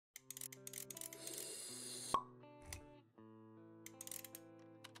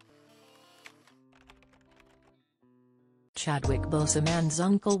Chadwick Boseman's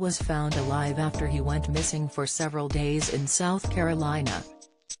uncle was found alive after he went missing for several days in South Carolina.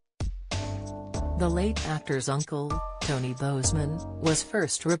 The late actor's uncle, Tony Boseman, was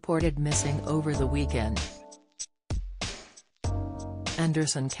first reported missing over the weekend.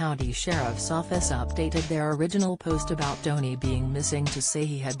 Anderson County Sheriff's Office updated their original post about Tony being missing to say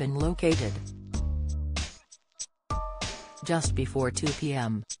he had been located. Just before 2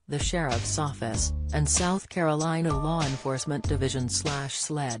 p.m., the Sheriff's Office, and South Carolina Law Enforcement Division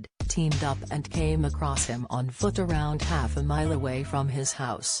 /SLED, teamed up and came across him on foot around half a mile away from his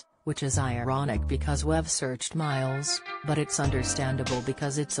house, which is ironic because we've searched miles, but it's understandable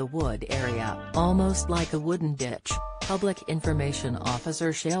because it's a wood area, almost like a wooden ditch, Public Information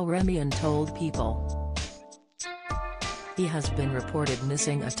Officer Shale Remian told People. He has been reported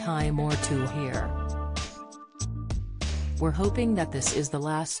missing a time or two here. We're hoping that this is the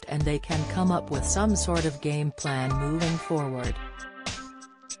last and they can come up with some sort of game plan moving forward.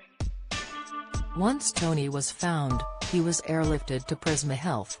 Once Tony was found, he was airlifted to Prisma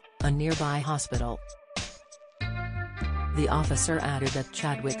Health, a nearby hospital. The officer added that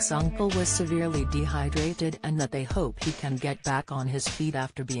Chadwick's uncle was severely dehydrated and that they hope he can get back on his feet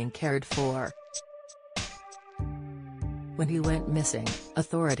after being cared for. When he went missing,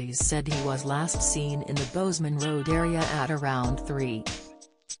 authorities said he was last seen in the Bozeman Road area at around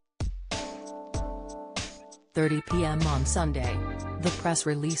 3:30 p.m. on Sunday. The press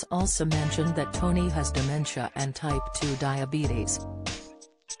release also mentioned that Tony has dementia and type 2 diabetes.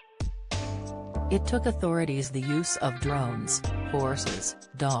 It took authorities the use of drones, horses,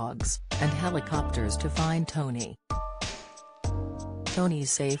 dogs, and helicopters to find Tony.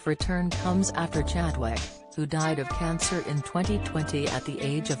 Tony's safe return comes after Chadwick, who died of cancer in 2020 at the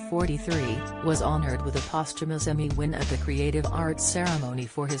age of 43, was honored with a posthumous Emmy win at the Creative Arts ceremony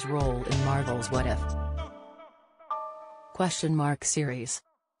for his role in Marvel's What If? Series.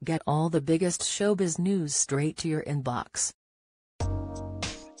 Get all the biggest showbiz news straight to your inbox.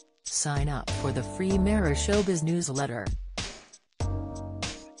 Sign up for the free Mirror Showbiz newsletter.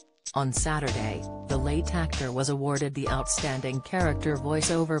 On Saturday, the late actor was awarded the Outstanding Character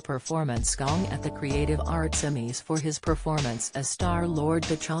Voiceover Performance Gong at the Creative Arts Emmys for his performance as Star-Lord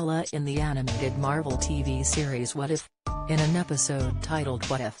T'Challa in the animated Marvel TV series What If? In an episode titled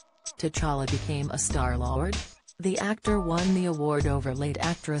What If? T'Challa became a Star-Lord? The actor won the award over late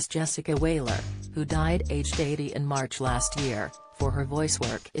actress Jessica Weyler, who died aged 80 in March last year, for her voice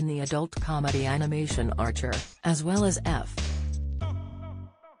work in the adult comedy animation Archer, as well as F.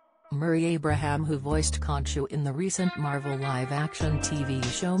 Murray Abraham, who voiced Khonshu in the recent Marvel live-action TV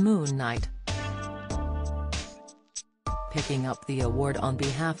show Moon Knight. Picking up the award on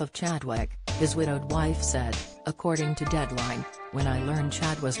behalf of Chadwick, his widowed wife said, according to Deadline, "When I learned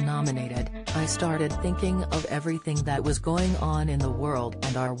Chad was nominated, I started thinking of everything that was going on in the world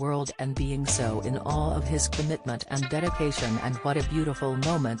and our world and being so in awe of his commitment and dedication, and what a beautiful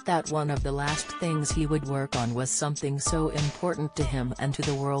moment that one of the last things he would work on was something so important to him and to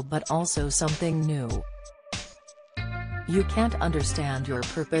the world, but also something new. You can't understand your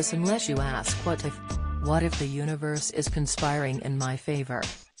purpose unless you ask what if. What if the universe is conspiring in my favor?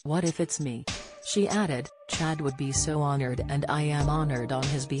 What if it's me?" She added, "Chad would be so honored and I am honored on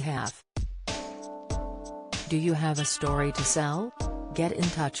his behalf. Do you have a story to sell? Get in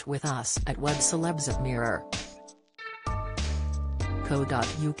touch with us at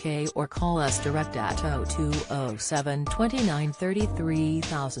webcelebs@mirror.co.uk or call us direct at 0207 29 33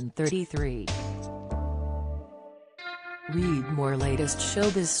 033. Read more latest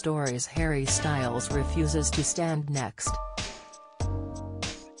showbiz stories. Harry Styles refuses to stand next.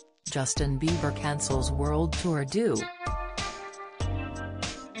 Justin Bieber cancels world tour due.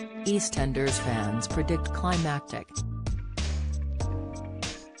 EastEnders fans predict climactic.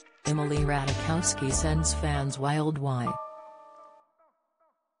 Emily Ratajkowski sends fans wild. Why?